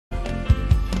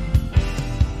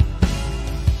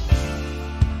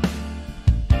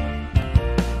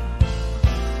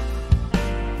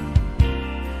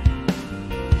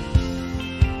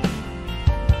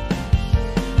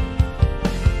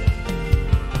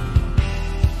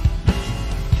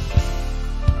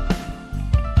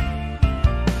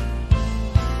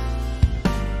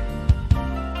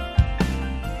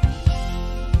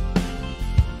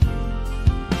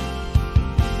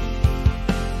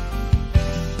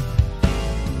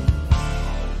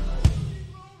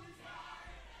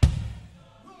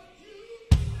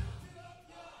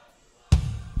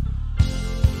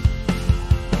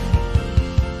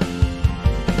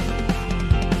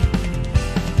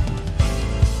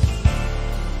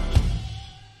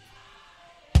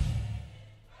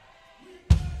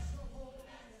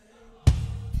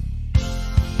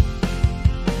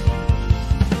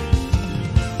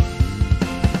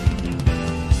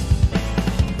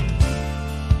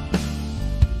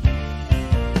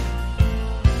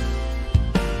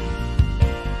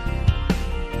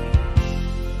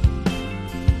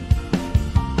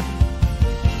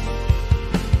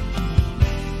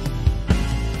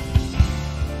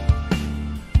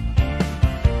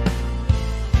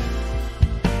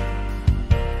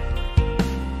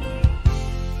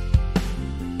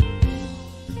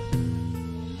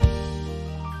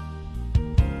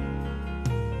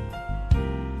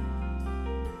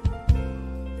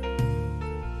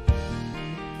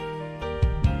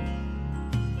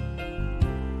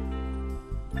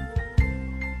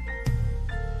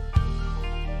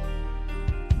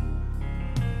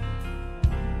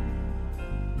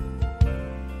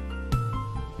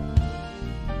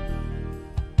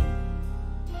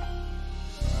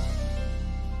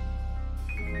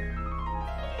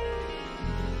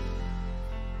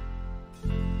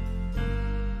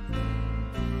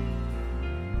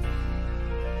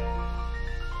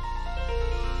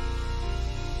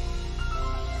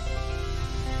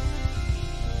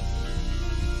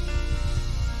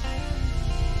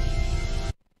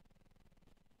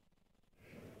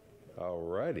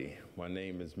righty. My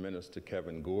name is Minister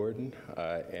Kevin Gordon.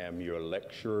 I am your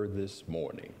lecturer this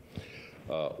morning.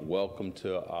 Welcome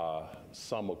to our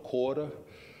summer quarter.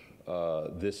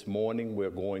 This morning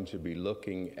we're going to be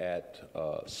looking at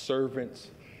servants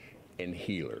and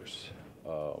healers.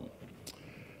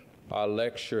 Our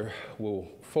lecture will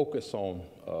focus on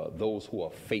those who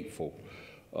are faithful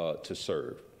to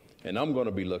serve. And I'm going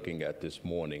to be looking at this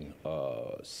morning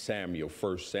 1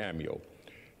 Samuel,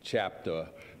 chapter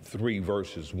 3,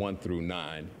 verses 1 through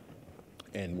 9,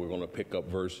 and we're going to pick up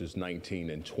verses 19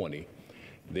 and 20.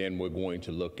 Then we're going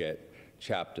to look at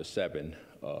chapter 7,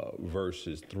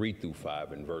 verses 3 through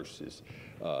 5, and verses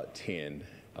 10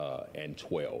 and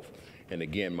 12. And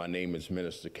again, my name is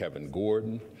Minister Kevin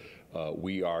Gordon.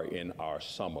 We are in our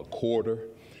summer quarter.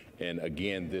 And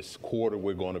again, this quarter,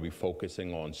 we're going to be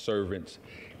focusing on servants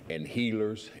and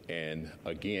healers. And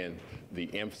again, the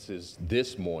emphasis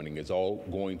this morning is all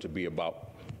going to be about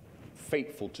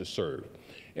faithful to serve.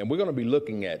 And we're going to be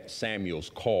looking at Samuel's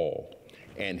call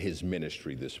and his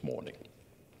ministry this morning.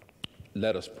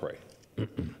 Let us pray.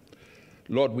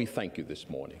 Lord, we thank you this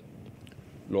morning.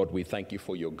 Lord, we thank you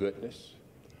for your goodness.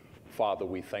 Father,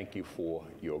 we thank you for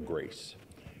your grace.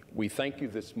 We thank you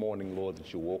this morning, Lord,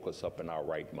 that you woke us up in our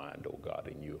right mind, oh God,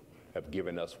 and you have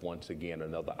given us once again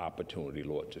another opportunity,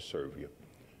 Lord, to serve you.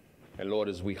 And Lord,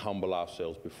 as we humble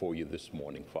ourselves before you this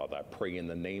morning, Father, I pray in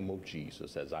the name of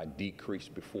Jesus, as I decrease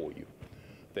before you,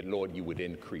 that, Lord, you would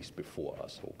increase before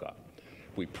us, oh God.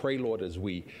 We pray, Lord, as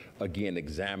we again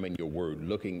examine your word,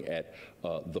 looking at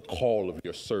the call of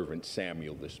your servant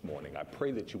Samuel this morning, I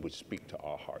pray that you would speak to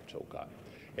our hearts, oh God.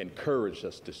 Encourage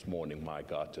us this morning, my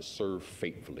God, to serve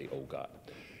faithfully, oh God.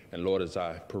 And Lord, as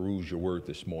I peruse your word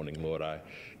this morning, Lord, I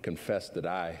confess that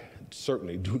I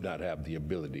certainly do not have the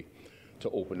ability to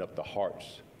open up the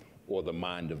hearts or the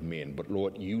mind of men, but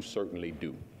Lord, you certainly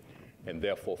do. And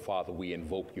therefore, Father, we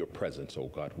invoke your presence, oh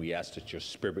God. We ask that your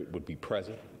spirit would be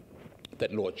present,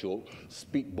 that, Lord, you'll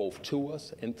speak both to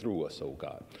us and through us, oh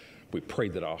God. We pray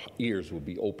that our ears will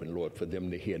be open, Lord, for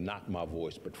them to hear not my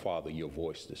voice, but, Father, your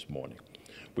voice this morning.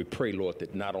 We pray, Lord,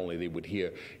 that not only they would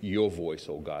hear your voice,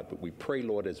 oh God, but we pray,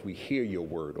 Lord, as we hear your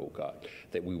word, oh God,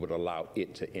 that we would allow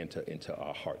it to enter into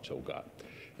our hearts, oh God.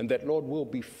 And that, Lord, we'll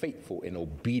be faithful and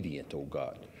obedient, oh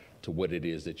God, to what it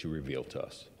is that you reveal to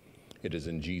us. It is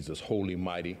in Jesus' holy,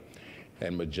 mighty,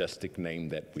 and majestic name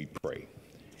that we pray.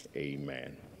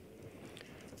 Amen.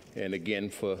 And again,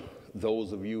 for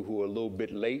those of you who are a little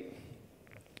bit late,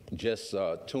 just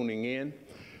tuning in,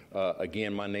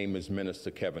 again, my name is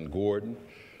Minister Kevin Gordon.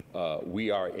 We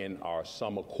are in our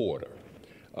summer quarter.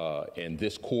 In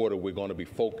this quarter, we're going to be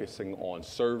focusing on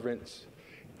servants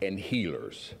and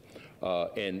healers.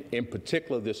 And in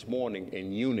particular this morning,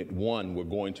 in Unit 1, we're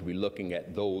going to be looking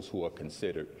at those who are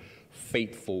considered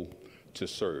faithful to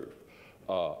serve.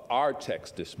 Our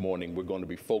text this morning, we're going to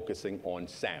be focusing on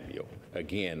Samuel.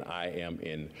 Again, I am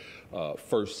in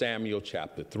 1 Samuel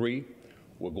chapter 3.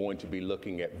 We're going to be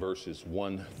looking at verses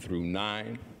 1 through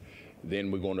 9.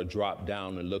 Then we're going to drop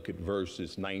down and look at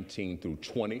verses 19 through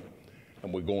 20.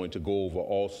 And we're going to go over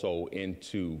also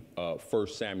into 1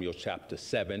 Samuel chapter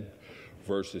 7,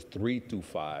 verses 3 through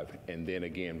 5, and then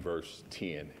again verse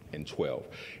 10 and 12.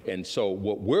 And so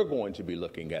what we're going to be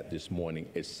looking at this morning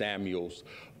is Samuel's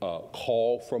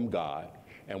call from God,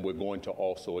 and we're going to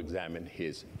also examine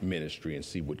his ministry and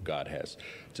see what God has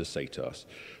to say to us.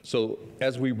 So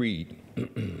as we read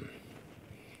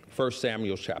 1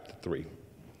 Samuel chapter 3,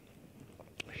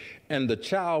 and the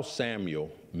child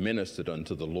Samuel ministered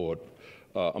unto the Lord,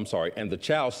 and the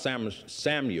child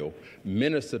Samuel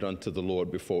ministered unto the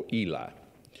Lord before Eli.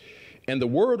 And the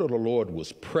word of the Lord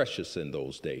was precious in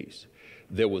those days.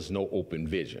 There was no open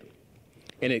vision.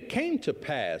 And it came to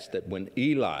pass that when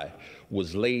Eli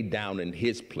was laid down in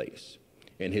his place,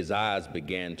 and his eyes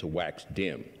began to wax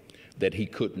dim, that he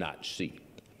could not see.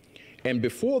 And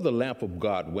before the lamp of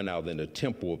God went out in the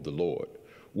temple of the Lord,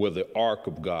 where the ark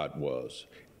of God was,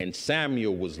 and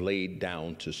Samuel was laid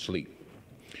down to sleep,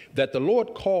 that the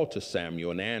Lord called to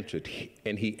Samuel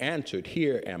and he answered,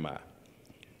 Here am I.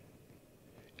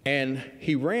 And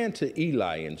he ran to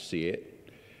Eli and said,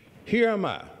 Here am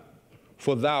I,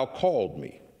 for thou called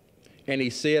me. And he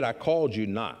said, I called you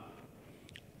not.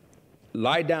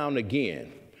 Lie down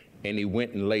again. And he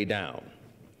went and lay down.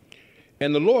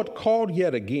 And the Lord called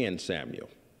yet again Samuel.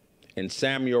 And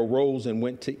Samuel rose and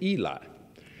went to Eli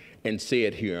and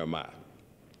said, Here am I,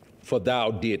 for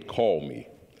thou did call me.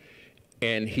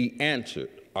 And he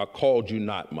answered, I called you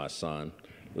not, my son.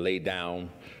 Lay down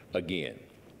again.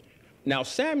 Now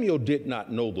Samuel did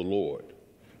not know the Lord,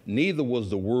 neither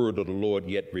was the word of the Lord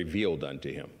yet revealed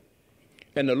unto him.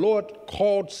 And the Lord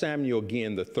called Samuel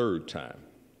again the third time.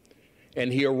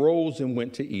 And he arose and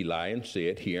went to Eli and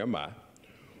said, Here am I,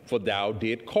 for thou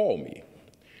did call me.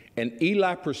 And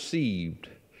Eli perceived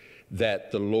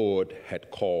that the Lord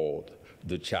had called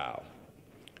the child.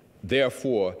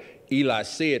 Therefore Eli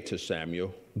said to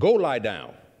Samuel, Go lie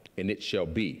down, and it shall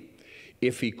be,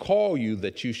 if he call you,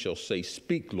 that you shall say,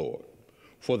 Speak, Lord,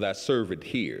 for thy servant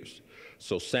hears.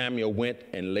 So Samuel went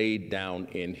and laid down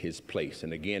in his place.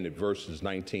 And again, at verses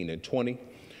 19 and 20,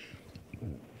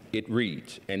 it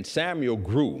reads, And Samuel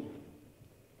grew,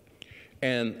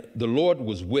 and the Lord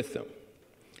was with him,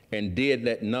 and did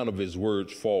let none of his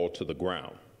words fall to the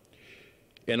ground.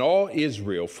 And all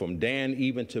Israel, from Dan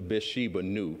even to Beersheba,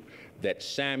 knew that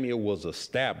Samuel was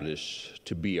established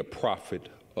to be a prophet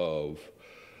of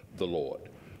the Lord.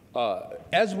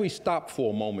 As we stop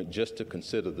for a moment just to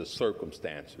consider the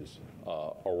circumstances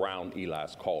around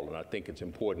Eli's call, and I think it's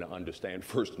important to understand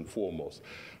first and foremost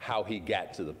how he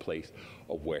got to the place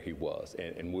of where he was.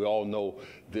 And we all know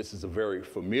this is a very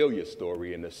familiar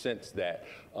story in the sense that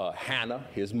Hannah,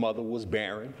 his mother, was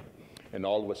barren. And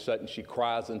all of a sudden she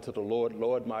cries unto the Lord,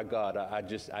 Lord, my God,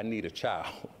 I need a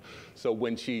child. So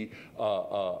when she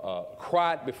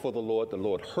cried before the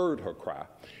Lord heard her cry.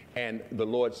 And the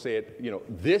Lord said,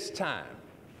 this time,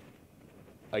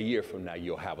 a year from now,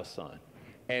 you'll have a son.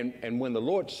 And when the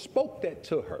Lord spoke that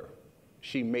to her,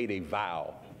 she made a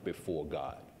vow before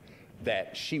God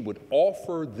that she would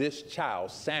offer this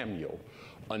child, Samuel,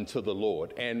 unto the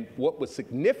Lord. And what was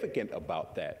significant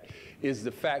about that is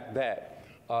the fact that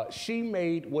she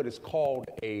made what is called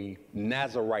a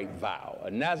Nazirite vow. A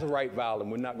Nazirite vow,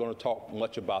 and we're not going to talk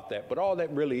much about that, but all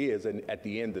that really is, and at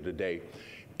the end of the day,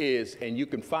 is, and you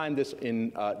can find this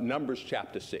in Numbers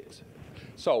chapter 6.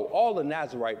 So all the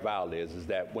Nazirite vow is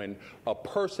that when a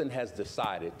person has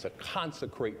decided to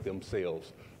consecrate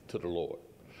themselves to the Lord,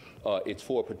 it's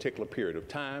for a particular period of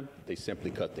time. They simply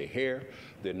cut their hair.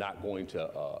 They're not going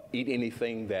to eat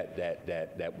anything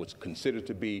that was considered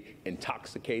to be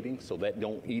intoxicating, so that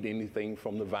don't eat anything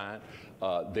from the vine.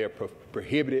 They're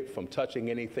prohibited from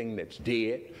touching anything that's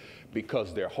dead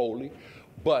because they're holy.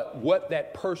 But what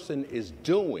that person is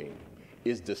doing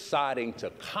is deciding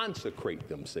to consecrate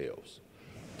themselves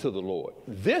to the Lord.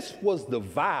 This was the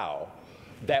vow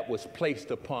that was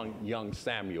placed upon young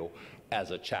Samuel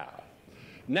as a child.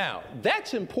 Now,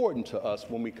 that's important to us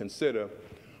when we consider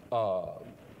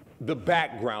the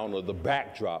background or the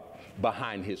backdrop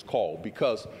behind his call,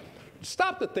 because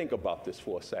stop to think about this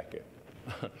for a second.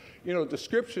 The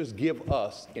scriptures give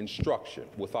us instruction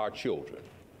with our children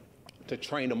to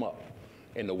train them up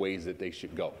in the ways that they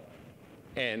should go.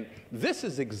 And this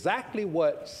is exactly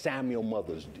what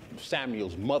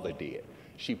Samuel's mother did.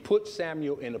 She put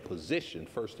Samuel in a position,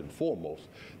 first and foremost,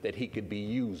 that he could be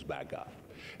used by God.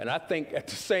 And I think at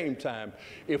the same time,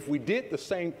 if we did the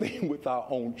same thing with our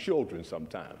own children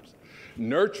sometimes,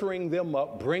 nurturing them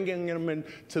up, bringing them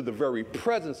into the very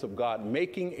presence of God,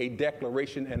 making a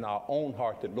declaration in our own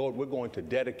heart that, Lord, we're going to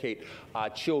dedicate our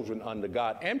children unto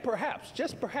God. And perhaps,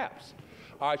 just perhaps,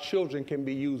 our children can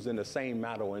be used in the same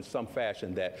manner or in some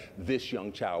fashion that this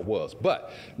young child was.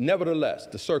 But nevertheless,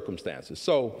 the circumstances.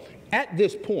 So at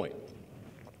this point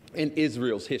in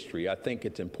Israel's history, I think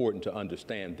it's important to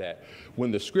understand that when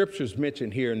the scriptures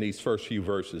mention here in these first few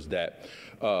verses that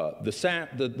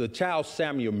the child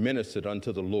Samuel ministered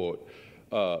unto the Lord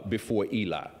before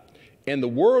Eli. And the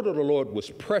word of the Lord was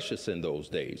precious in those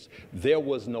days. There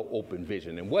was no open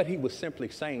vision. And what he was simply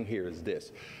saying here is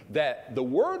this, that the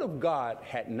word of God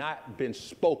had not been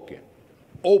spoken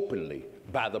openly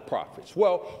by the prophets.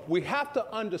 Well, we have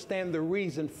to understand the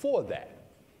reason for that.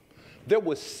 There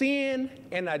was sin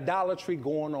and idolatry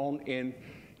going on in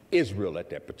Israel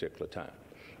at that particular time.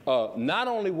 Not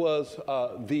only was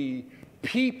the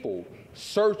people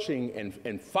searching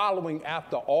and following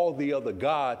after all the other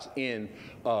gods in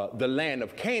the land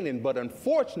of Canaan, but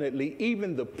unfortunately,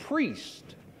 even the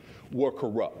priests were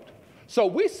corrupt. So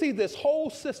we see this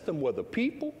whole system where the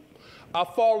people are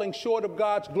falling short of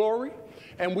God's glory,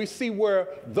 and we see where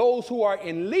those who are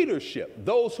in leadership,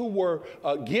 those who were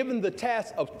given the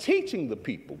task of teaching the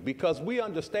people, because we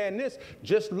understand this,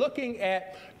 just looking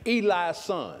at Eli's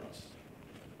sons,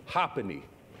 Hophni,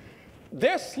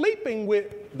 they're sleeping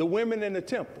with the women in the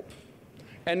temple.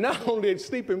 And not only are they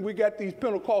sleeping, we got these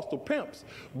Pentecostal pimps,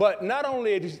 but not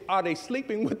only are they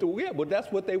sleeping with the women, but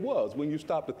that's what they was when you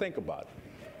stop to think about it.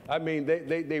 I mean,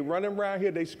 they running around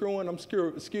here, they screwing them,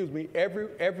 excuse me, every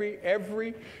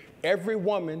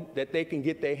woman that they can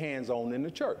get their hands on in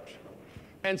the church.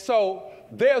 And so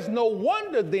there's no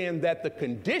wonder then that the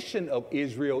condition of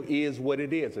Israel is what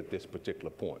it is at this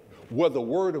particular point, where the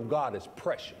word of God is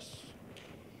precious.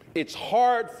 It's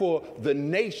hard for the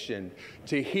nation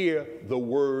to hear the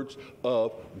words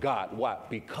of God. Why?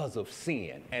 Because of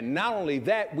sin. And not only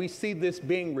that, we see this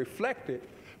being reflected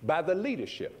by the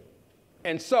leadership.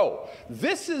 And so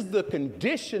this is the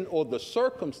condition or the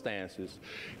circumstances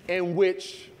in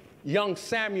which young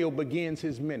Samuel begins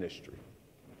his ministry.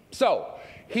 So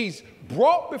he's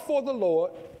brought before the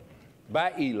Lord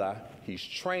by Eli. He's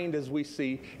trained, as we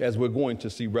see, as we're going to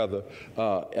see, rather,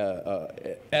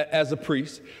 as a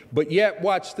priest. But yet,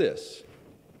 watch this.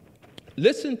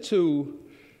 Listen to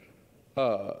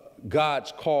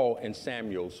God's call and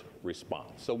Samuel's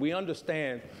response. So we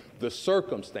understand the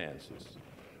circumstances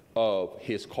of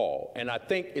his call. And I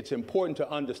think it's important to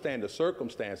understand the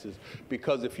circumstances,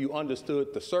 because if you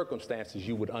understood the circumstances,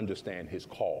 you would understand his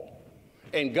call.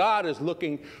 And God is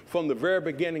looking from the very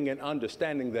beginning and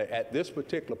understanding that at this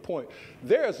particular point,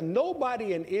 there is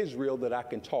nobody in Israel that I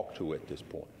can talk to at this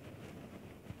point.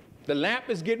 The lamp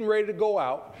is getting ready to go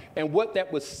out. And what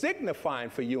that was signifying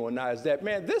for you and I is that,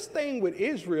 man, this thing with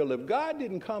Israel, if God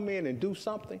didn't come in and do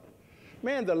something,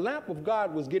 man, the lamp of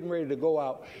God was getting ready to go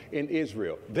out in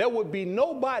Israel. There would be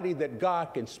nobody that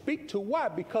God can speak to. Why?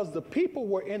 Because the people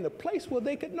were in the place where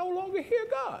they could no longer hear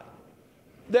God.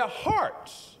 Their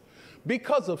hearts,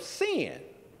 because of sin,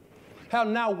 have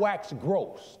now waxed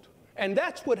gross. And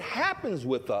that's what happens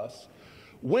with us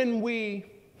when we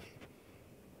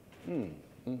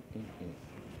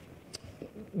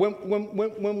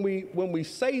when we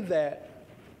say that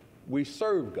we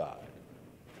serve God.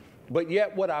 But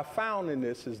yet what I found in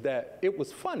this is that it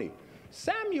was funny.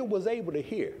 Samuel was able to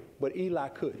hear, but Eli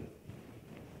couldn't.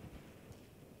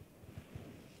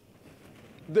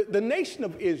 The nation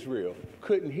of Israel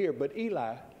couldn't hear, but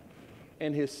Eli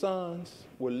and his sons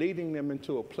were leading them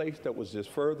into a place that was just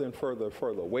further and further and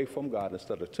further away from God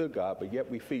instead of to God. But yet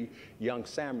we see young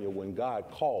Samuel, when God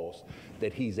calls,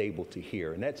 that he's able to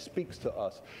hear. And that speaks to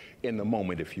us in the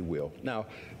moment, if you will. Now,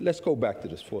 let's go back to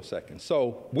this for a second.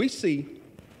 So we see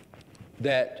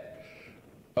that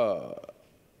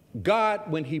God,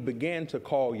 when he began to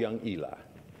call young Eli,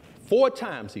 4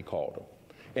 times he called him.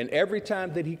 And every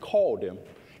time that he called him,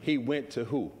 he went to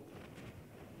who?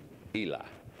 Eli.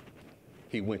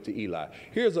 He went to Eli.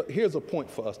 Here's a point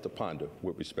for us to ponder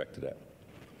with respect to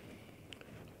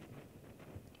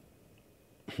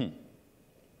that.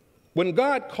 When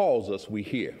God calls us, we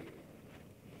hear,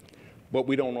 but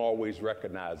we don't always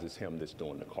recognize it's him that's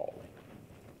doing the calling.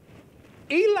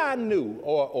 Eli knew,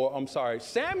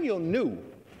 Samuel knew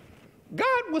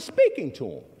God was speaking to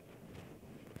him.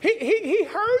 He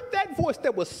heard that voice.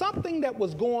 There was something that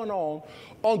was going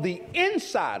on the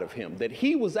inside of him, that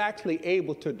he was actually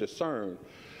able to discern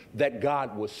that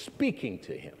God was speaking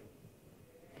to him.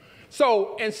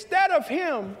 So instead of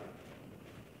him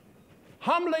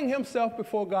humbling himself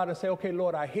before God and say, okay,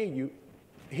 Lord, I hear you,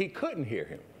 he couldn't hear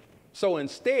him. So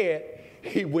instead,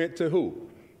 he went to who?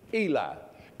 Eli.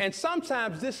 And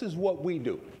sometimes this is what we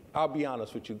do. I'll be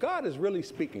honest with you. God is really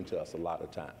speaking to us a lot of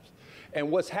times. And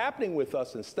what's happening with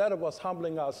us, instead of us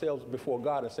humbling ourselves before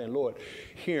God and saying, Lord,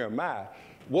 here am I,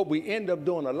 what we end up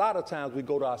doing a lot of times, we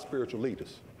go to our spiritual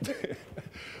leaders.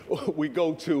 We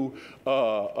go to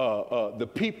the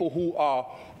people who are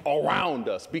around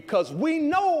us, because we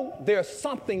know there's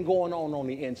something going on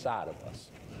the inside of us.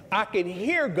 I can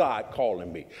hear God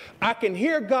calling me. I can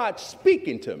hear God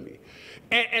speaking to me.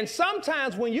 And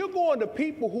sometimes when you're going to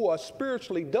people who are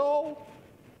spiritually dull,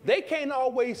 they can't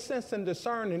always sense and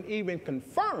discern and even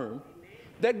confirm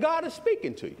that God is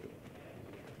speaking to you.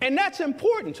 And that's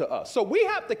important to us. So we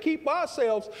have to keep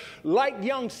ourselves like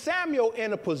young Samuel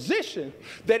in a position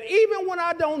that even when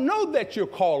I don't know that you're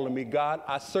calling me, God,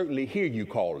 I certainly hear you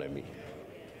calling me.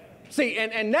 See,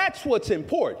 and that's what's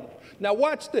important. Now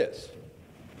watch this.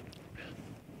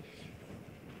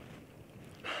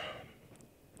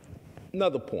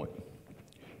 Another point.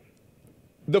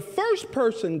 The first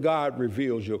person God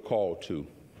reveals your call to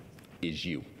is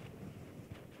you.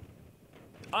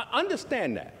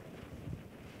 Understand that.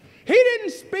 He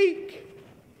didn't speak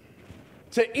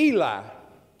to Eli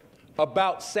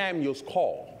about Samuel's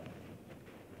call.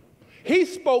 He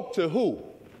spoke to who?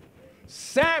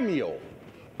 Samuel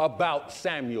about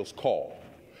Samuel's call.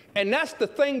 And that's the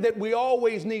thing that we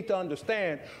always need to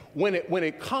understand when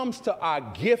it comes to our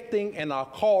gifting and our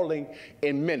calling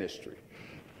in ministry.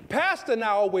 Pastor and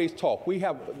I always talk. We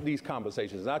have these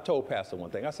conversations. And I told Pastor one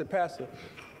thing. I said, Pastor,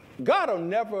 God will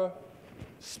never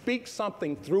speak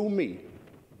something through me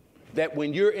that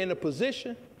when you're in a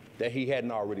position that he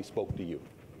hadn't already spoke to you.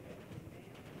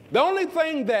 The only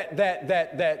thing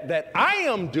that I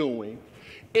am doing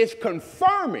is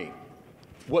confirming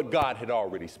what God had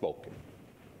already spoken.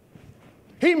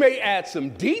 He may add some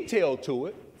detail to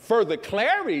it further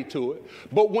clarity to it.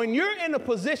 But when you're in a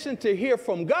position to hear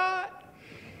from God,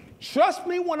 trust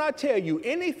me when I tell you,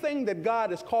 anything that God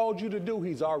has called you to do,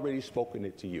 he's already spoken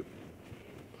it to you.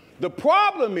 The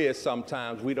problem is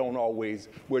sometimes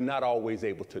we're not always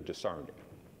able to discern it.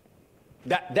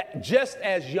 That just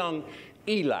as young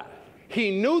Eli,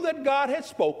 he knew that God had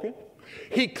spoken.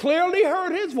 He clearly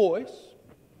heard his voice.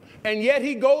 And yet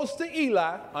he goes to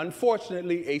Eli,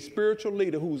 unfortunately, a spiritual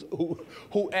leader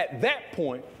who at that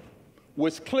point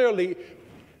was clearly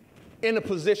in a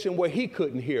position where he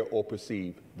couldn't hear or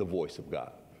perceive the voice of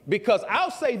God. Because I'll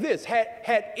say this,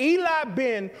 had Eli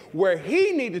been where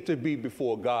he needed to be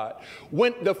before God,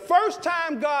 when the first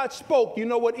time God spoke, you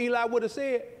know what Eli would have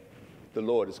said? The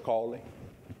Lord is calling.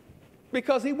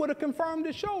 Because he would have confirmed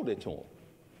and showed it to him.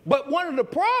 But one of the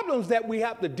problems that we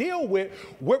have to deal with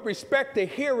respect to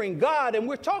hearing God, and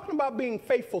we're talking about being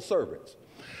faithful servants.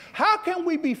 How can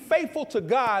we be faithful to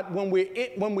God when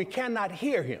we cannot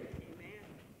hear him?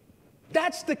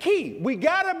 That's the key. We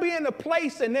got to be in a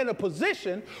place and in a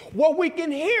position where we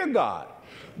can hear God.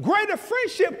 Greater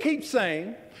Friendship keeps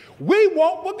saying, we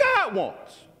want what God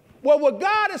wants. Well, what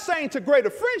God is saying to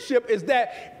Greater Friendship is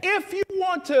that if you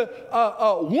want to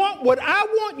want what I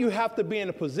want, you have to be in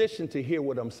a position to hear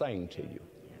what I'm saying to you.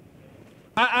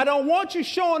 I don't want you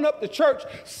showing up to church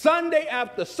Sunday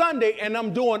after Sunday and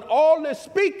I'm doing all this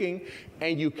speaking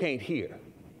and you can't hear.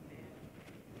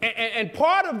 And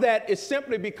part of that is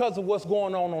simply because of what's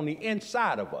going on the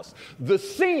inside of us. The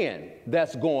sin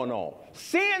that's going on.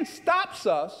 Sin stops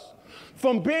us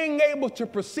from being able to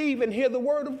perceive and hear the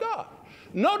word of God.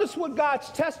 Notice what God's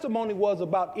testimony was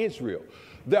about Israel.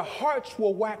 Their hearts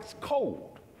were waxed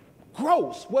cold,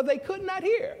 gross, where they could not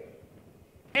hear.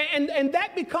 And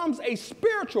that becomes a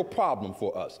spiritual problem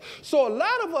for us. So a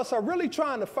lot of us are really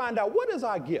trying to find out, what is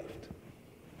our gift?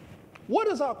 What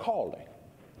is our calling?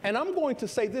 And I'm going to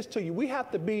say this to you. We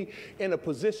have to be in a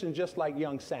position just like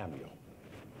young Samuel,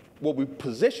 where we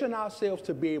position ourselves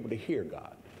to be able to hear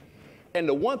God. And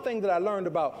the one thing that I learned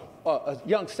about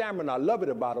young Samuel, and I love it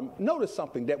about him, notice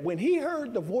something, that when he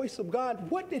heard the voice of God,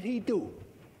 what did he do?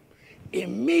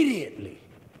 Immediately,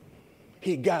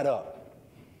 he got up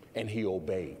and he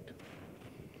obeyed.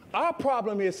 Our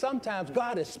problem is sometimes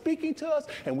God is speaking to us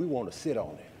and we want to sit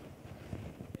on it.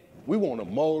 We want to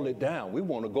mold it down. We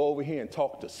want to go over here and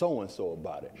talk to so-and-so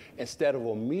about it instead of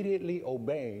immediately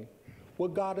obeying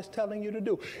what God is telling you to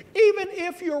do. Even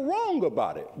if you're wrong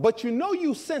about it, but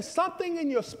you sense something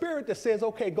in your spirit that says,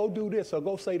 okay, go do this or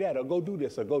go say that or go do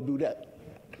this or go do that.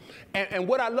 And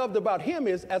what I loved about him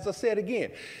is, as I said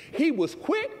again, he was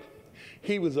quick,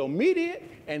 he was immediate,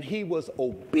 and he was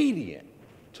obedient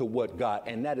to what God,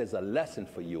 and that is a lesson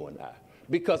for you and I.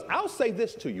 Because I'll say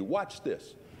this to you, watch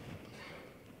this.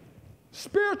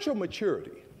 Spiritual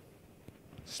maturity,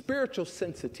 spiritual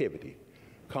sensitivity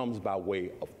comes by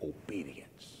way of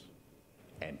obedience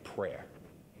and prayer.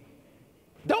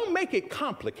 Don't make it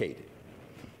complicated.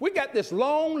 We got this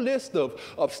long list of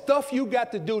stuff you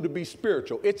got to do to be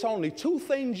spiritual. It's only two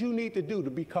things you need to do to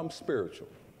become spiritual: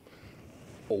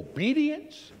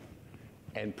 obedience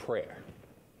and prayer.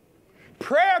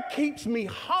 Prayer keeps me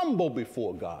humble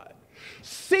before God,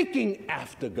 seeking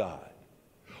after God.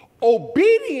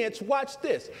 Obedience, watch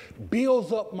this,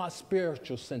 builds up my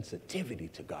spiritual sensitivity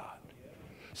to God.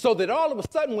 So that all of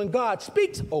a sudden when God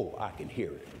speaks, oh, I can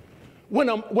hear it.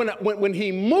 When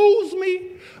he moves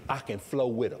me, I can flow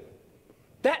with him.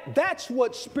 That's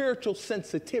what spiritual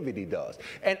sensitivity does.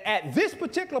 And at this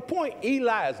particular point,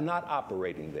 Eli is not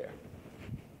operating there.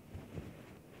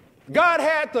 God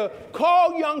had to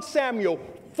call young Samuel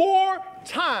 4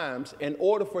 times in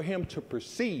order for him to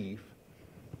perceive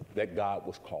that God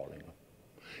was calling him.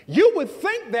 You would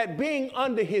think that being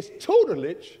under his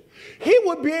tutelage, he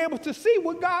would be able to see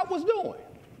what God was doing.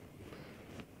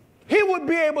 He would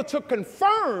be able to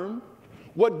confirm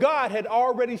what God had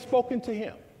already spoken to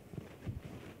him.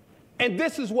 And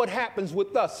this is what happens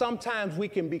with us. Sometimes we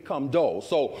can become dull.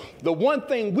 So the one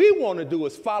thing we want to do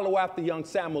is follow after young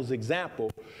Samuel's example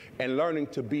and learning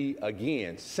to be,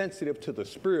 again, sensitive to the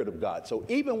Spirit of God. So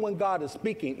even when God is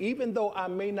speaking, even though I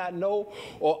may not know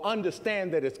or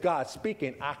understand that it's God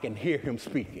speaking, I can hear him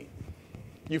speaking.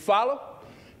 You follow?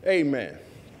 Amen.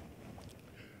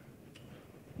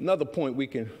 Another point we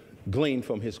can glean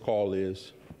from his call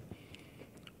is,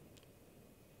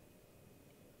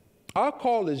 our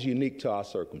call is unique to our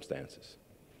circumstances.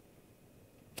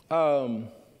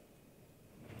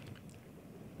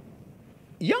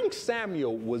 Young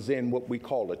Samuel was in what we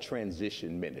call a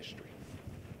transition ministry.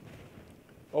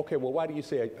 Okay, well, why do you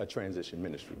say a transition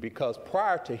ministry? Because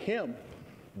prior to him,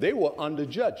 they were under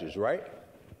judges, right?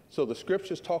 So the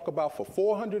scriptures talk about for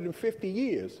 450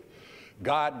 years,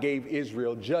 God gave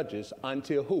Israel judges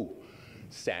until who?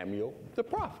 Samuel the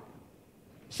prophet.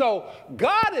 So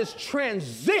God is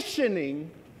transitioning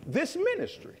this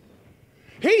ministry.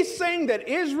 He's saying that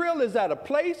Israel is at a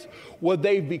place where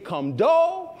they've become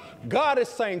dull. God is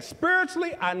saying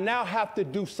spiritually, I now have to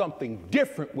do something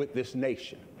different with this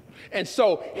nation. And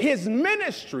so his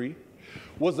ministry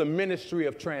was a ministry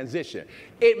of transition.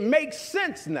 It makes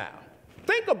sense now.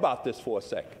 Think about this for a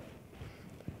second.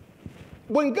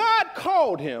 When God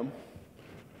called him,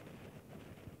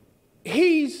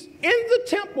 he's in the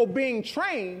temple being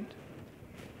trained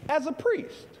as a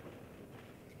priest.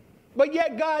 But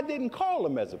yet God didn't call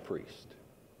him as a priest.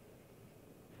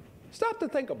 Stop to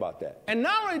think about that. And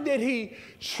not only did he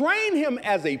train him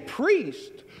as a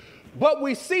priest, but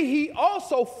we see he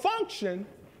also functioned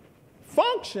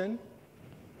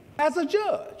as a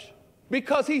judge,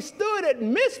 because he stood at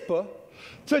Mizpah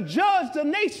to judge the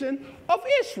nation of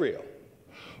Israel.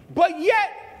 But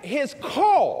yet his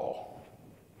call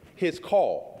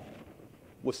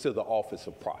was to the office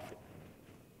of prophet.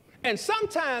 And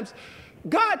sometimes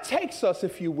God takes us,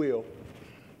 if you will,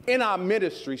 in our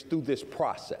ministries through this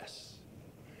process.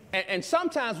 And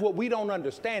sometimes what we don't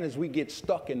understand is we get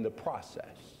stuck in the process.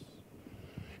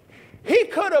 He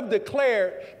could have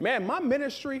declared, man, my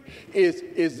ministry is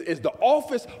the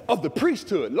office of the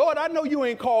priesthood. Lord, I know you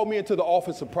ain't called me into the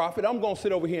office of prophet. I'm going to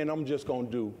sit over here and I'm just going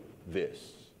to do this.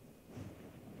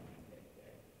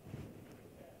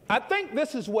 I think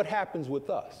this is what happens with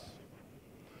us.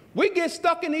 We get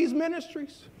stuck in these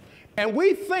ministries and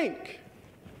we think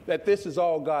that this is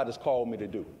all God has called me to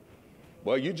do.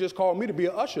 Well, you just called me to be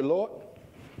an usher, Lord.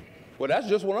 Well, that's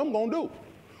just what I'm going to do.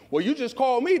 Well, you just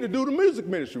called me to do the music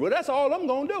ministry. Well, that's all I'm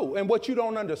going to do. And what you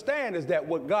don't understand is that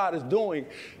what God is doing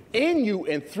in you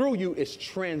and through you is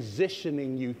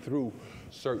transitioning you through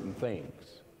certain things.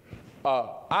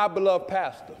 Our beloved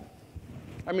pastor,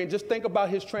 I mean, just think about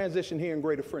his transition here in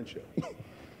Greater Friendship.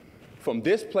 From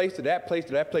this place to that place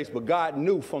to that place, but God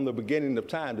knew from the beginning of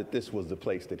time that this was the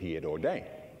place that he had ordained.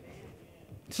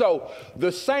 So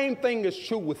the same thing is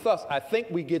true with us. I think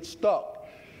we get stuck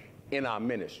in our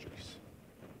ministries.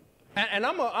 And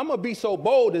I'm going to be so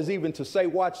bold as even to say,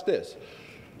 watch this.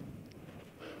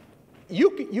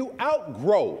 You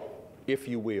outgrow, if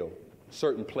you will,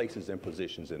 certain places and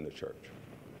positions in the church.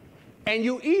 And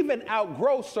you even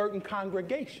outgrow certain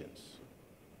congregations.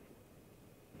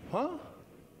 Huh?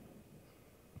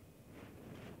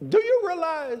 Do you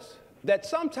realize that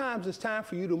sometimes it's time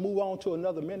for you to move on to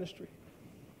another ministry?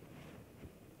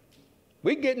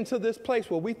 We get into this place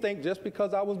where we think just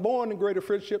because I was born in Greater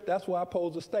Friendship, that's where I'm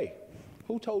supposed to stay.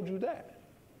 Who told you that?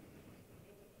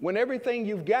 When everything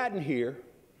you've gotten here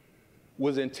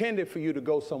was intended for you to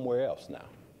go somewhere else now.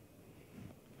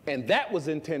 And that was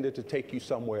intended to take you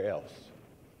somewhere else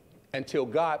until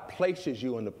God places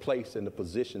you in the place and the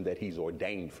position that he's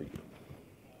ordained for you.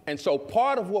 And so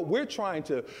part of what we're trying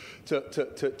to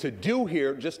do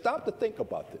here, just stop to think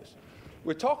about this.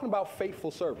 We're talking about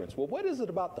faithful servants. Well, what is it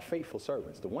about the faithful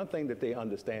servants? The one thing that they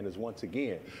understand is, once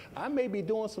again, I may be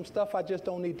doing some stuff, I just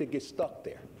don't need to get stuck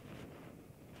there.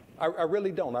 I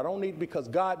really don't. I don't need, because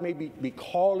God may be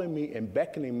calling me and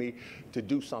beckoning me to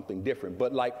do something different.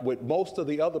 But like with most of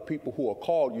the other people who are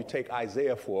called, you take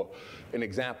Isaiah for an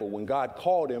example. When God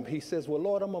called him, he says, well,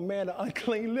 Lord, I'm a man of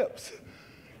unclean lips.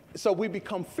 So we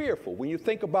become fearful. When you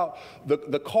think about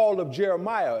the call of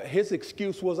Jeremiah, his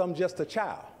excuse was, I'm just a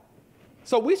child.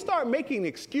 So we start making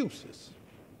excuses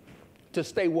to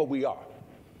stay where we are.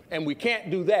 And we can't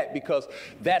do that, because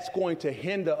that's going to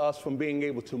hinder us from being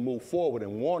able to move forward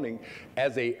and wanting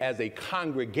as a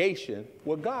congregation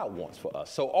what God wants for us.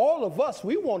 So all of us,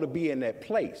 we want to be in that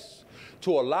place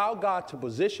to allow God to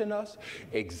position us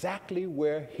exactly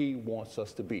where he wants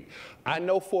us to be. I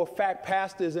know for a fact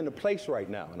Pastor is in a place right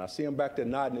now, and I see him back there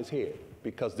nodding his head,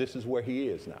 because this is where he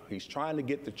is now. He's trying to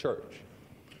get the church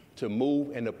to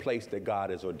move in the place that God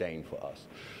has ordained for us.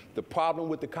 The problem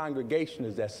with the congregation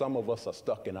is that some of us are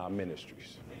stuck in our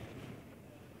ministries.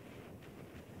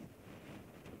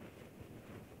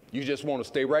 You just want to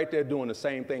stay right there doing the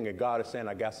same thing, and God is saying,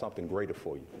 I got something greater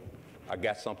for you. I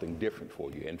got something different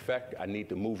for you. In fact, I need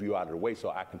to move you out of the way so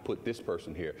I can put this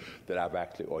person here that I've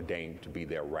actually ordained to be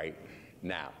there right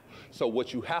now. So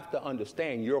what you have to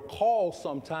understand, your call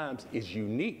sometimes is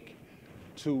unique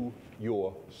to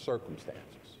your circumstances.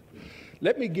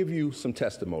 Let me give you some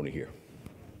testimony here.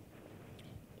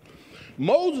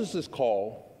 Moses'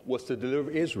 call was to deliver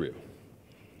Israel.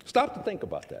 Stop to think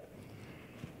about that.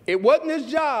 It wasn't his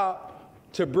job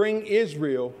to bring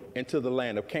Israel into the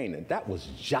land of Canaan. That was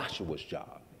Joshua's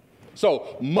job.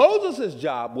 So Moses'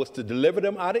 job was to deliver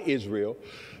them out of Israel.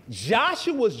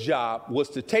 Joshua's job was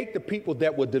to take the people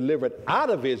that were delivered out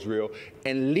of Israel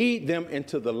and lead them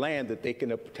into the land that they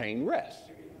can obtain rest.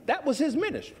 That was his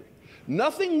ministry.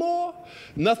 Nothing more,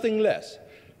 nothing less.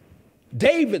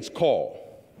 David's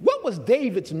call. What was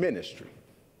David's ministry?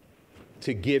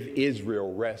 To give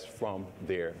Israel rest from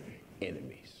their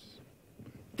enemies.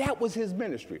 That was his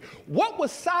ministry. What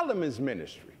was Solomon's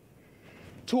ministry?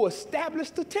 To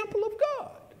establish the temple of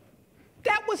God.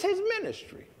 That was his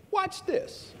ministry. Watch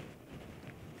this.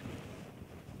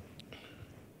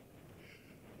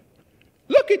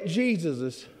 Look at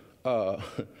Jesus'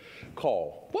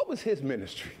 call. What was his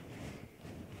ministry?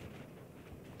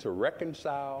 To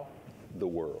reconcile the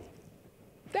world.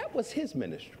 That was his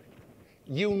ministry.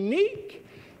 Unique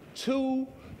to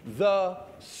the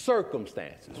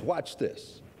circumstances. Watch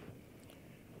this.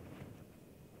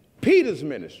 Peter's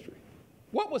ministry.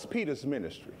 What was Peter's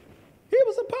ministry? He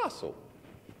was apostle.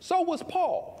 So was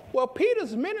Paul. Well,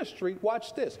 Peter's ministry,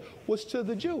 watch this, was to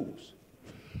the Jews.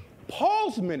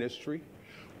 Paul's ministry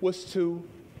was to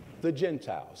the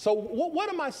Gentiles. So what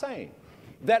am I saying?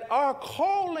 That our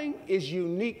calling is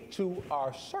unique to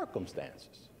our circumstances.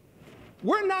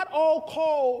 We're not all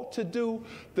called to do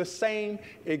the same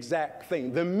exact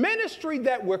thing. The ministry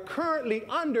that we're currently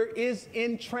under is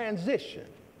in transition.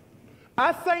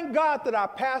 I thank God that our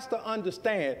pastor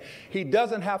understands he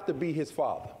doesn't have to be his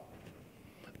father.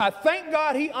 I thank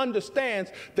God he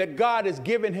understands that God has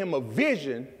given him a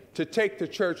vision to take the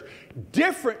church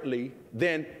differently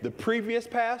than the previous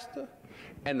pastor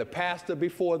and the pastor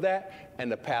before that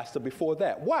and the pastor before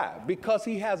that. Why? Because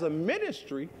he has a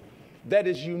ministry that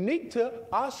is unique to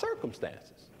our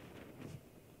circumstances.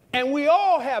 And we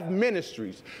all have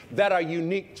ministries that are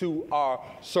unique to our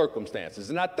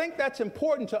circumstances. And I think that's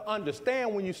important to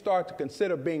understand when you start to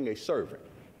consider being a servant,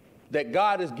 that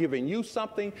God has given you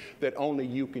something that only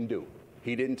you can do.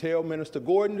 He didn't tell Minister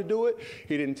Gordon to do it.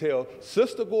 He didn't tell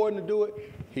Sister Gordon to do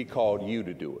it. He called you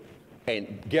to do it.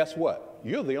 And guess what?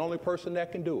 You're the only person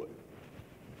that can do it.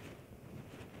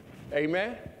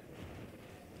 Amen?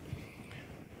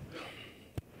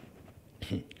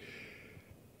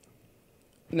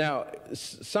 Now,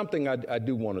 something I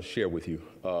do want to share with you,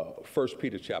 1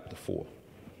 Peter chapter 4,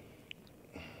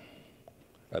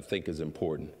 I think is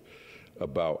important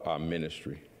about our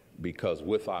ministry, because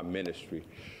with our ministry,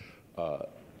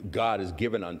 God has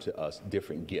given unto us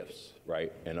different gifts,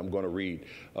 right? And I'm going to read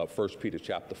 1 Peter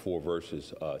chapter 4,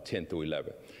 verses 10 through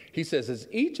 11. He says, as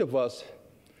each of us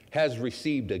has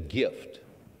received a gift,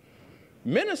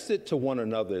 minister to one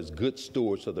another as good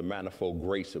stewards of the manifold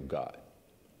grace of God.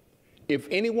 If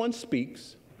anyone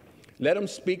speaks, let him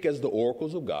speak as the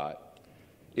oracles of God.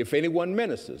 If anyone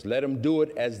ministers, let him do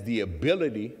it as the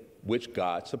ability which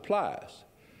God supplies,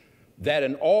 that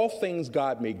in all things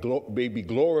God may be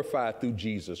glorified through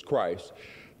Jesus Christ,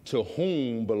 to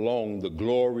whom belong the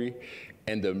glory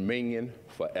and dominion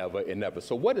forever and ever.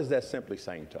 So what is that simply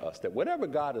saying to us? That whatever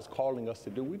God is calling us to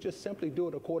do, we just simply do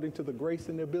it according to the grace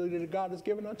and the ability that God has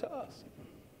given unto us.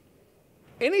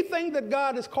 Anything that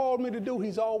God has called me to do,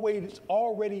 he's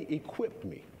already equipped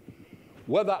me,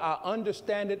 whether I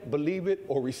understand it, believe it,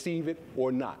 or receive it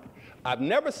or not. I've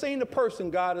never seen a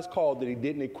person God has called that he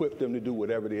didn't equip them to do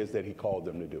whatever it is that he called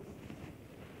them to do.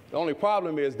 The only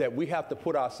problem is that we have to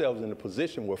put ourselves in a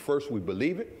position where first we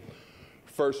believe it,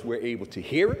 first we're able to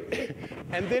hear it,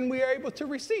 and then we are able to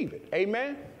receive it.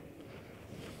 Amen?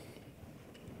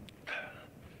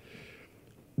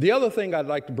 The other thing I'd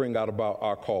like to bring out about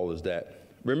our call is that,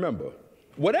 remember,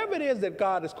 whatever it is that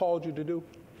God has called you to do,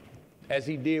 as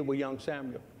he did with young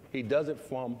Samuel, he does it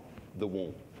from the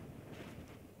womb.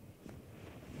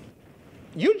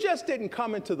 You just didn't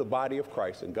come into the body of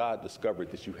Christ and God discovered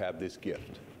that you have this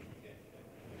gift.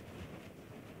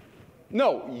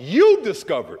 No, you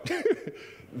discovered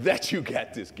that you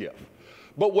got this gift.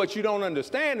 But what you don't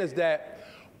understand is that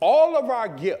all of our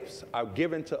gifts are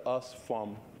given to us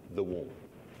from the womb,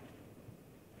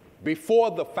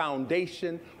 before the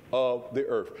foundation of the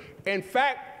earth. In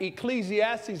fact,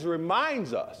 Ecclesiastes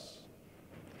reminds us,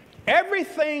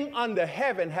 everything under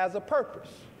heaven has a purpose.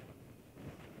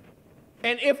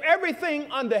 And if everything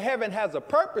under heaven has a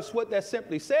purpose, what that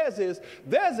simply says is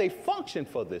there's a function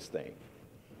for this thing.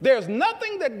 There's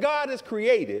nothing that God has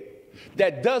created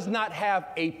that does not have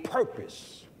a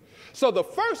purpose. So the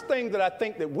first thing that I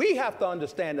think that we have to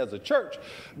understand as a church,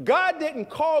 God didn't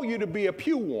call you to be a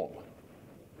pew warmer.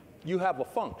 You have a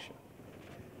function.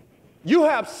 You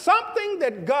have something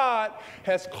that God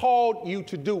has called you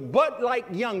to do. But like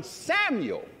young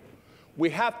Samuel,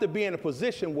 we have to be in a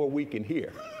position where we can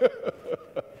hear.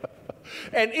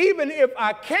 And even if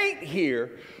I can't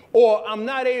hear, or I'm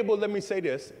not able, let me say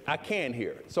this, I can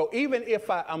hear. So even if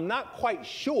I'm not quite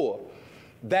sure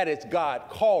that it's God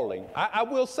calling, I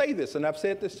will say this, and I've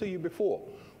said this to you before.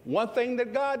 One thing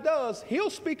that God does, he'll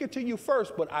speak it to you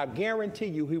first, but I guarantee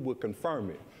you he will confirm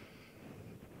it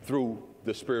through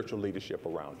the spiritual leadership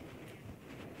around you.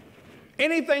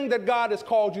 Anything that God has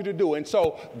called you to do. And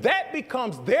so that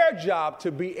becomes their job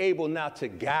to be able now to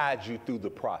guide you through the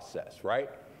process, right?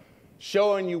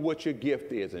 Showing you what your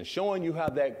gift is and showing you how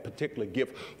that particular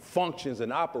gift functions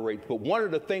and operates. But one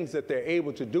of the things that they're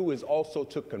able to do is also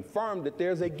to confirm that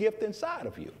there's a gift inside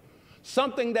of you.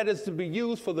 Something that is to be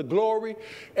used for the glory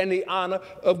and the honor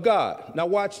of God. Now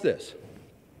watch this.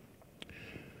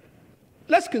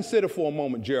 Let's consider for a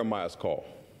moment Jeremiah's call.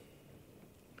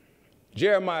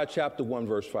 Jeremiah chapter 1,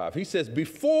 verse 5. He says,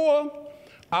 before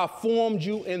I formed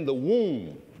you in the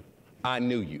womb, I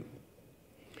knew you.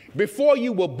 Before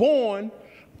you were born,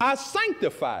 I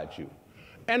sanctified you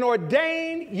and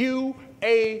ordained you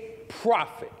a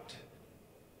prophet.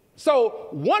 So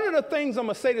one of the things, I'm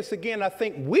going to say this again, I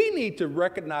think we need to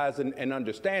recognize and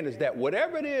understand is that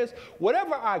whatever it is,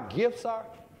 whatever our gifts are,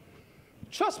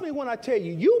 trust me when I tell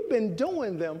you, you've been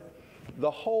doing them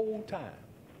the whole time.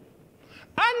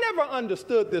 I never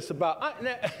understood this about,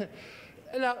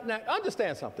 now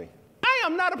understand something. I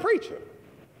am not a preacher.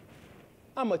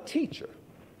 I'm a teacher.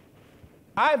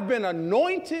 I've been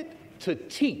anointed to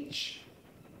teach.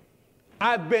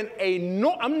 I'm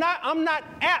not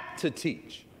apt to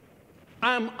teach.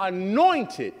 I'm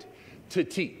anointed to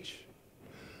teach.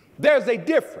 There's a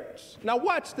difference. Now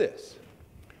watch this.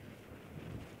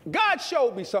 God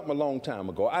showed me something a long time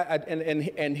ago,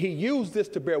 and he used this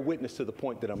to bear witness to the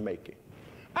point that I'm making.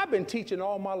 I've been teaching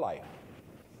all my life.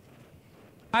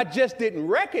 I just didn't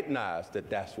recognize that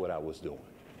that's what I was doing.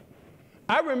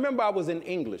 I remember I was in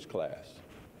English class.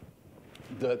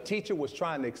 The teacher was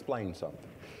trying to explain something.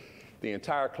 The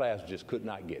entire class just could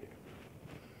not get it.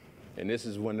 And this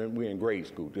is when we were in grade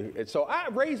school. And so I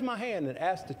raised my hand and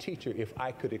asked the teacher if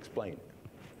I could explain it.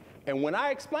 And when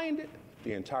I explained it,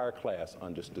 the entire class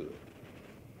understood.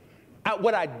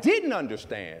 What I didn't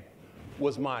understand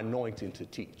was my anointing to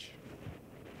teach.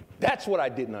 That's what I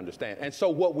didn't understand. And so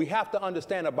what we have to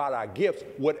understand about our gifts,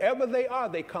 whatever they are,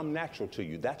 they come natural to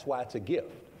you. That's why it's a gift.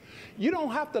 You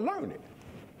don't have to learn it.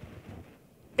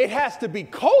 It has to be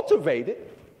cultivated,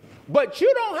 but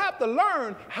you don't have to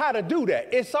learn how to do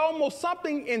that. It's almost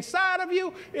something inside of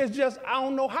you. It's just, I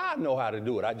don't know how to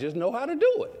do it. I just know how to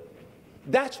do it.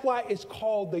 That's why it's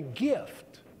called the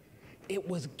gift. It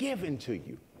was given to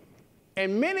you.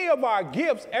 And many of our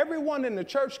gifts, everyone in the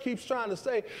church keeps trying to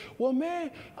say, well, man,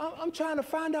 I'm trying to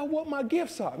find out what my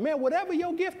gifts are. Man, whatever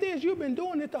your gift is, you've been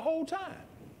doing it the whole time.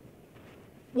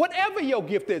 Whatever your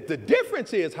gift is. The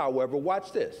difference is, however,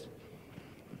 watch this.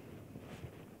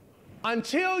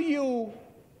 Until you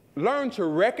learn to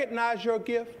recognize your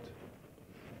gift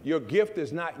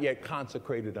is not yet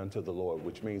consecrated unto the Lord,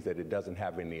 which means that it doesn't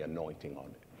have any anointing on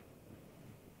it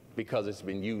because it's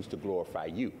been used to glorify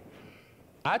you.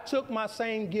 I took my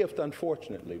same gift,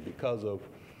 unfortunately, because of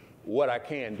what I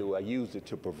can do. I used it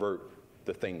to pervert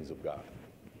the things of God.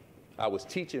 I was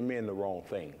teaching men the wrong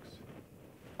things.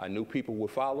 I knew people would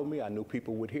follow me. I knew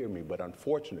people would hear me. But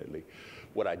unfortunately,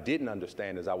 what I didn't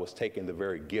understand is I was taking the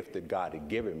very gift that God had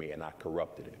given me and I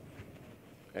corrupted it.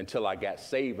 Until I got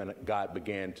saved and God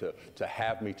began to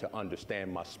have me to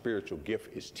understand my spiritual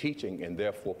gift is teaching and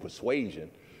therefore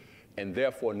persuasion. And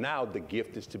therefore now the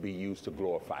gift is to be used to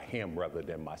glorify him rather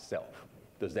than myself.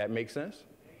 Does that make sense?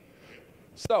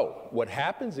 So what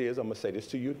happens is, I'm going to say this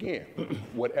to you again.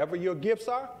 Whatever your gifts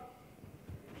are,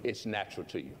 it's natural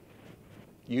to you.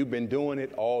 You've been doing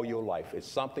it all your life. It's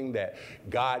something that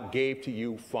God gave to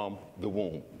you from the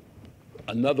womb.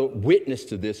 Another witness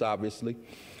to this, obviously,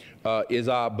 is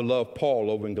our beloved Paul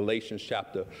over in Galatians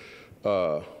chapter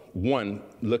 1,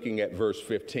 looking at verse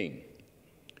 15.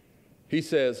 He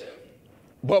says,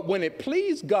 but when it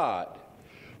pleased God,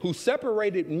 who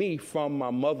separated me from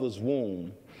my mother's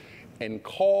womb and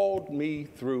called me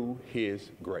through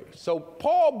his grace. So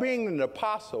Paul being an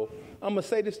apostle, I'm going to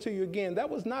say this to you again, that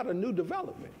was not a new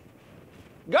development.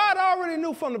 God already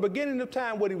knew from the beginning of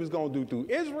time what he was going to do through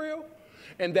Israel,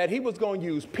 and that he was going to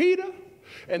use Peter,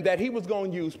 and that he was going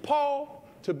to use Paul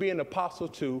to be an apostle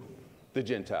to the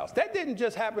Gentiles. That didn't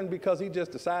just happen because he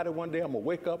just decided one day I'm going to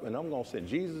wake up and I'm going to send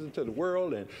Jesus into the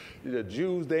world, and the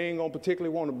Jews, they ain't going to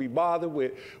particularly want to be bothered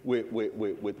with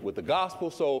the gospel,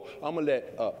 so I'm going to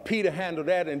let Peter handle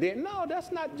that. And then, no,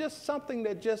 that's not just something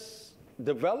that just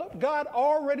developed. God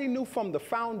already knew from the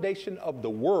foundation of the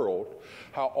world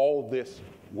how all this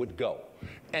would go.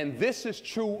 And this is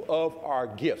true of our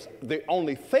gifts. The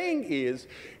only thing is,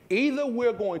 either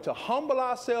we're going to humble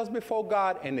ourselves before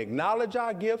God and acknowledge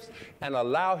our gifts and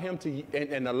allow him to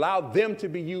and allow them to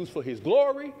be used for his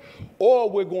glory, or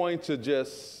we're going to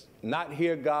just not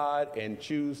hear God and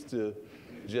choose to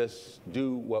just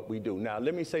do what we do. Now,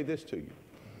 let me say this to you.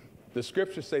 The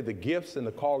scriptures say the gifts and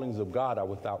the callings of God are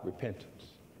without repentance.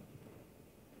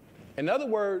 In other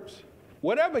words,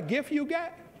 whatever gift you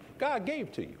got, God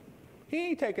gave to you. He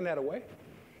ain't taking that away.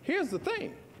 Here's the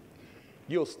thing.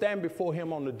 You'll stand before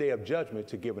him on the day of judgment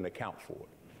to give an account for it.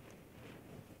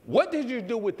 What did you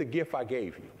do with the gift I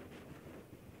gave you?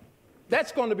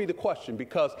 That's going to be the question,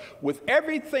 because with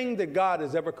everything that God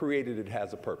has ever created, it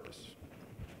has a purpose.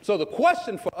 So the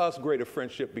question for us, Greater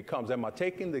Friendship, becomes, am I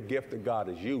taking the gift that God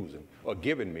is using or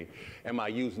giving me, am I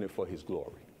using it for his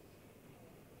glory?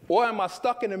 Or am I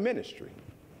stuck in a ministry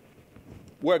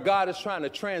where God is trying to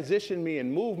transition me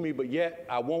and move me, but yet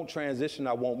I won't transition,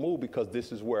 I won't move because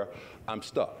this is where I'm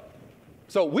stuck?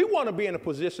 So we want to be in a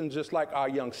position just like our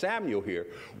young Samuel here,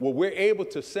 where we're able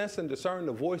to sense and discern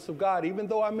the voice of God, even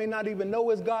though I may not even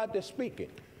know it's God that's speaking.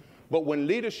 But when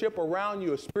leadership around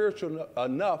you is spiritual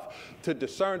enough to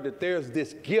discern that there's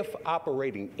this gift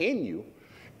operating in you,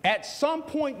 at some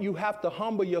point you have to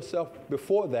humble yourself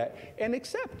before that and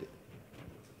accept it.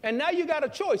 And now you got a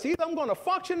choice. Either I'm going to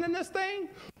function in this thing,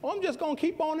 or I'm just going to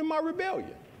keep on in my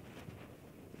rebellion.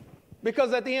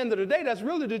 Because at the end of the day, that's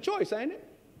really the choice, ain't it?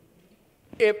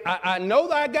 If I know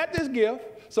that I got this gift,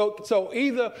 so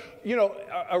either, you know,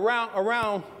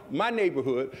 around my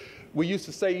neighborhood, we used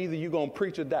to say either you're going to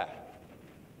preach or die.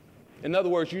 In other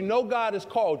words, you know God has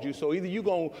called you, so either you're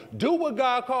going to do what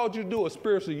God called you to do, or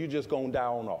spiritually you're just going to die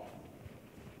on off.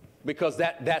 Because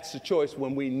that's the choice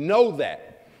when we know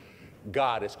that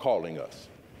God is calling us.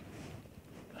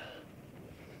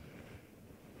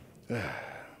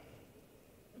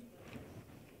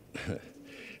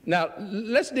 Now,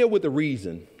 let's deal with the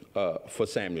reason for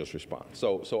Samuel's response.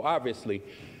 So obviously,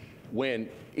 when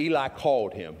Eli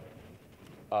called him,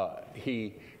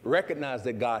 he recognized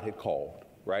that God had called,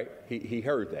 right? He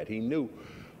heard that. He knew.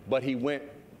 But he went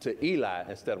to Eli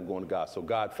instead of going to God. So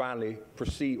God finally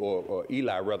perceived, or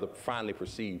Eli rather, finally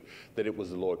perceived that it was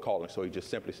the Lord calling. So he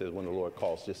just simply says, when the Lord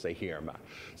calls, just say, here am I.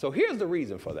 So here's the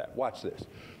reason for that. Watch this.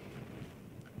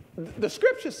 The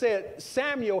scripture said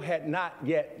Samuel had not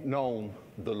yet known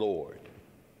the Lord.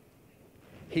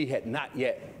 He had not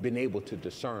yet been able to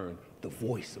discern the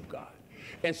voice of God.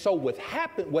 And so what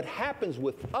happens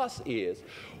with us is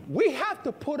we have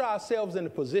to put ourselves in a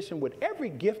position with every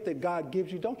gift that God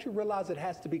gives you. Don't you realize it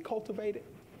has to be cultivated?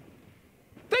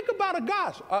 Think about a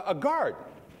garden.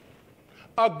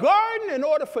 A garden, in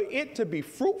order for it to be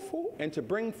fruitful and to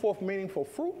bring forth meaningful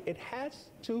fruit, it has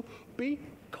to be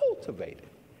cultivated.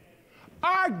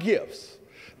 Our gifts,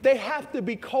 they have to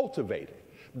be cultivated.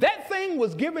 That thing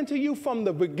was given to you from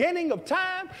the beginning of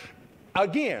time.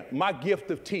 Again, my gift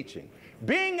of teaching.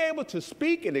 Being able to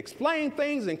speak and explain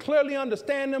things and clearly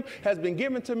understand them has been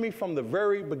given to me from the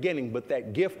very beginning, but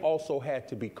that gift also had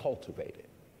to be cultivated.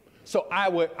 So I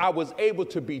was able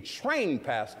to be trained,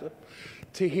 Pastor,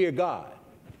 to hear God.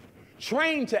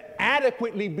 Trained to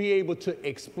adequately be able to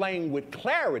explain with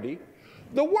clarity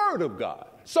the Word of God.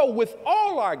 So with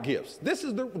all our gifts, this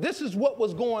is what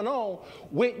was going on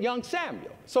with young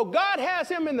Samuel. So God has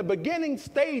him in the beginning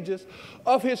stages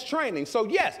of his training. So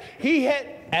yes, he had,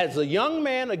 as a young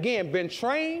man, again, been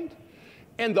trained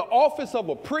in the office of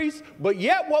a priest, but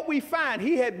yet what we find,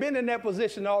 he had been in that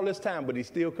position all this time, but he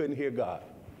still couldn't hear God.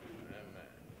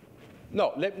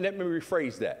 No, let me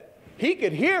rephrase that. He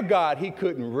could hear God, he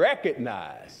couldn't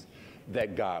recognize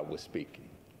that God was speaking.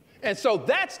 And so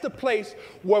that's the place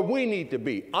where we need to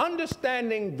be,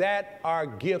 understanding that our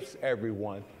gifts,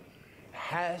 everyone,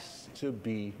 has to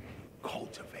be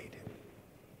cultivated.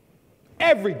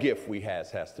 Every gift we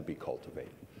have has to be cultivated.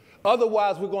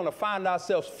 Otherwise, we're going to find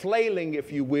ourselves flailing,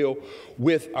 if you will,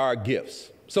 with our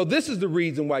gifts. So this is the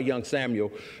reason why young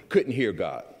Samuel couldn't hear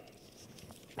God.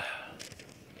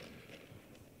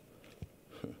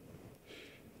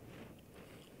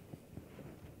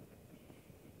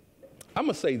 I'm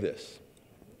going to say this.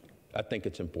 I think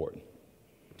it's important.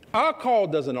 Our call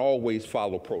doesn't always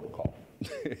follow protocol.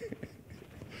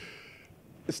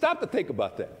 Stop to think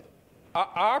about that.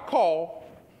 Our call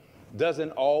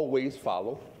doesn't always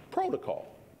follow protocol.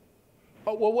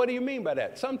 Oh, well, what do you mean by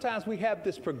that? Sometimes we have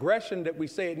this progression that we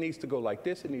say it needs to go like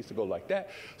this, it needs to go like that.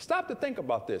 Stop to think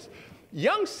about this.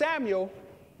 Young Samuel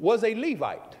was a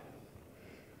Levite,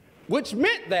 which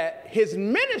meant that his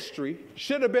ministry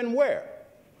should have been where?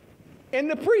 In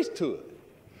the priesthood.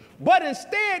 But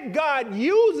instead, God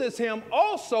uses him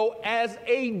also as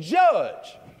a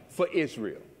judge. for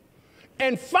Israel,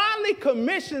 and finally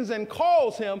commissions and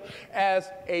calls him as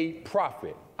a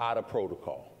prophet out of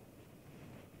protocol.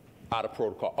 Out of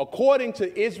protocol. According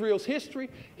to Israel's history,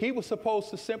 he was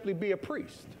supposed to simply be a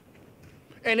priest.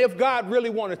 And if God really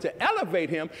wanted to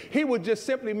elevate him, he would just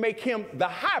simply make him the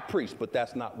high priest. But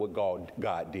that's not what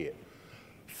God did.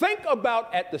 Think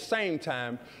about, at the same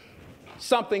time,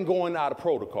 something going out of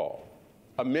protocol,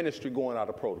 a ministry going out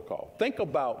of protocol. Think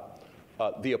about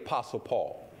the Apostle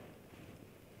Paul.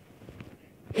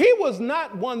 He was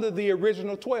not one of the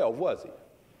original 12, was he?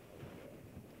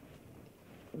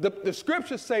 The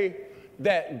scriptures say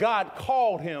that God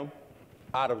called him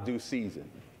out of due season.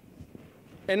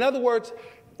 In other words,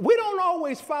 we don't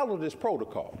always follow this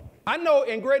protocol. I know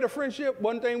in Greater Friendship,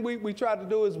 one thing we try to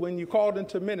do is when you're called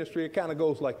into ministry, it kind of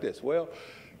goes like this. Well,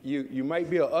 you might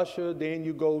be an usher, then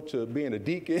you go to being a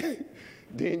deacon,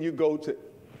 then you go to...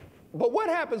 But what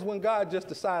happens when God just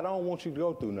decides, I don't want you to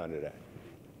go through none of that?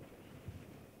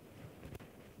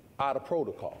 Out of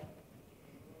protocol.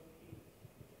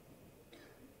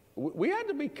 We have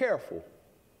to be careful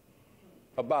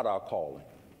about our calling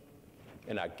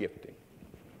and our gifting.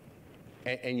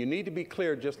 And you need to be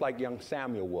clear, just like young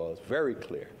Samuel was, very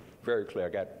clear, very clear. I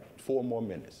got 4 more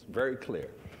minutes, very clear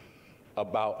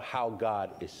about how God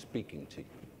is speaking to you.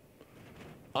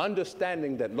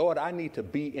 Understanding that, Lord, I need to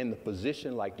be in the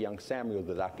position like young Samuel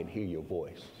that I can hear your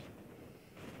voice.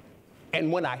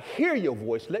 And when I hear your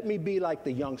voice, let me be like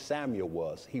the young Samuel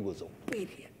was. He was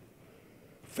obedient,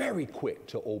 very quick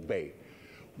to obey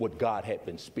what God had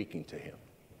been speaking to him,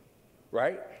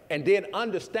 right? And then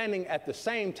understanding at the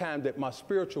same time that my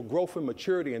spiritual growth and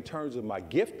maturity in terms of my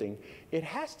gifting, it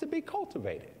has to be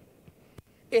cultivated.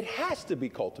 It has to be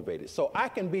cultivated so I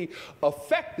can be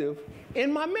effective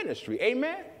in my ministry.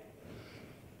 Amen?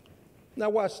 Now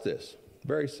watch this.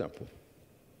 Very simple.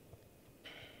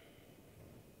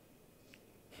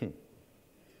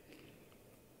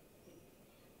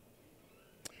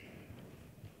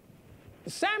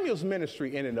 Samuel's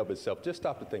ministry in and of itself, just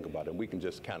stop to think about it, and we can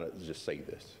just kind of just say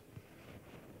this.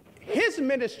 His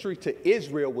ministry to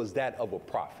Israel was that of a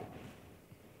prophet.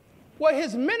 Well,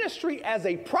 his ministry as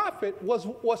a prophet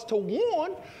was to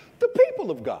warn the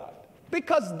people of God,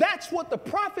 because that's what the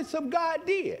prophets of God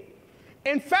did.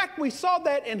 In fact, we saw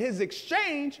that in his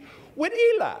exchange with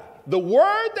Eli. The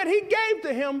word that he gave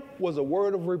to him was a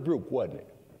word of rebuke, wasn't it?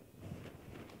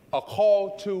 A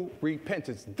call to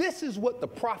repentance. This is what the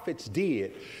prophets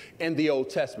did in the Old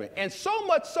Testament. And so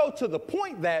much so to the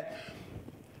point that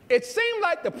it seemed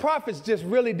like the prophets just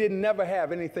really didn't never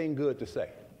have anything good to say.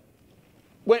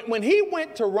 When he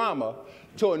went to Ramah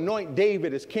to anoint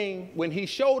David as king, when he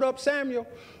showed up Samuel,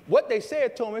 what they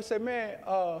said to him, they said, man,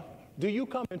 do you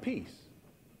come in peace?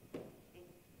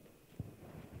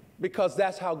 Because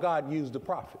that's how God used the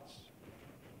prophets.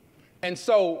 And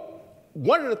so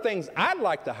one of the things I'd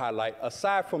like to highlight,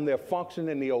 aside from their function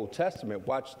in the Old Testament,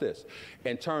 watch this,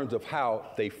 in terms of how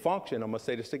they function, I'm going to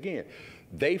say this again.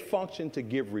 They function to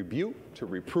give rebuke, to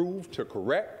reprove, to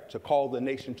correct, to call the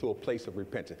nation to a place of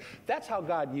repentance. That's how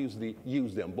God used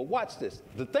them. But watch this.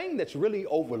 The thing that's really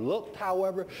overlooked,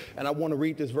 however, and I want to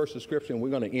read this verse of scripture, and we're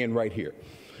going to end right here.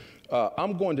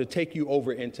 I'm going to take you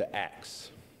over into Acts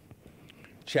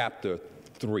chapter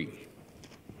 3.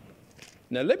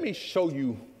 Now, let me show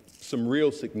you some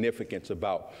real significance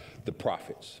about the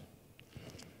prophets.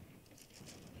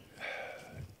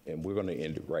 And we're going to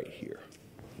end it right here.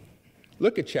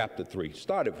 Look at chapter 3.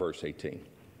 Start at verse 18.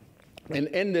 And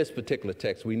in this particular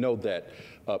text, we know that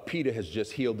Peter has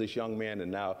just healed this young man,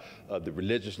 and now the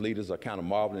religious leaders are kind of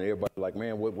marveling. Everybody's like,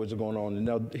 man, what's going on? And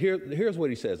now here's what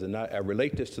he says, and I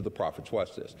relate this to the prophets.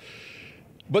 Watch this.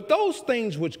 But those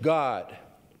things which God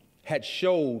had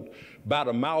showed by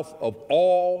the mouth of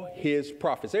all his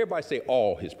prophets. Everybody say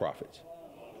all his prophets.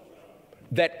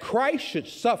 That Christ should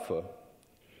suffer,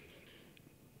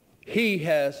 he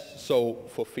has so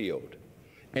fulfilled.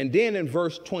 And then in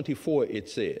verse 24 it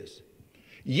says,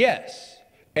 yes,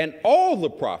 and all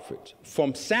the prophets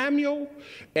from Samuel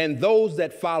and those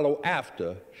that follow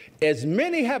after, as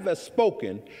many have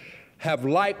spoken, have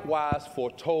likewise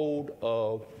foretold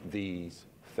of these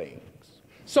things.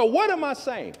 So what am I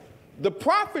saying? The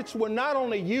prophets were not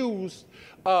only used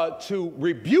to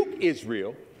rebuke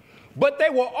Israel, but they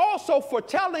were also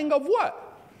foretelling of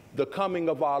what? The coming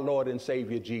of our Lord and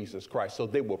Savior Jesus Christ. So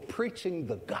they were preaching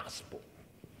the gospel.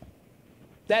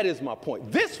 That is my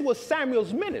point. This was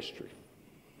Samuel's ministry.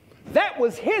 That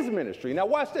was his ministry. Now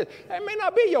watch this. That may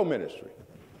not be your ministry.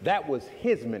 That was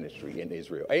his ministry in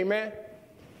Israel. Amen?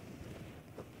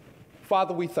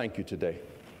 Father, we thank you today.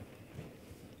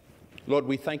 Lord,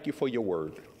 we thank you for your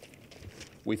word.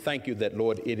 We thank you that,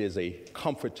 Lord, it is a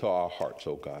comfort to our hearts,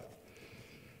 oh God.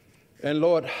 And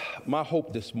Lord, my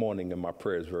hope this morning and my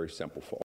prayer is very simple for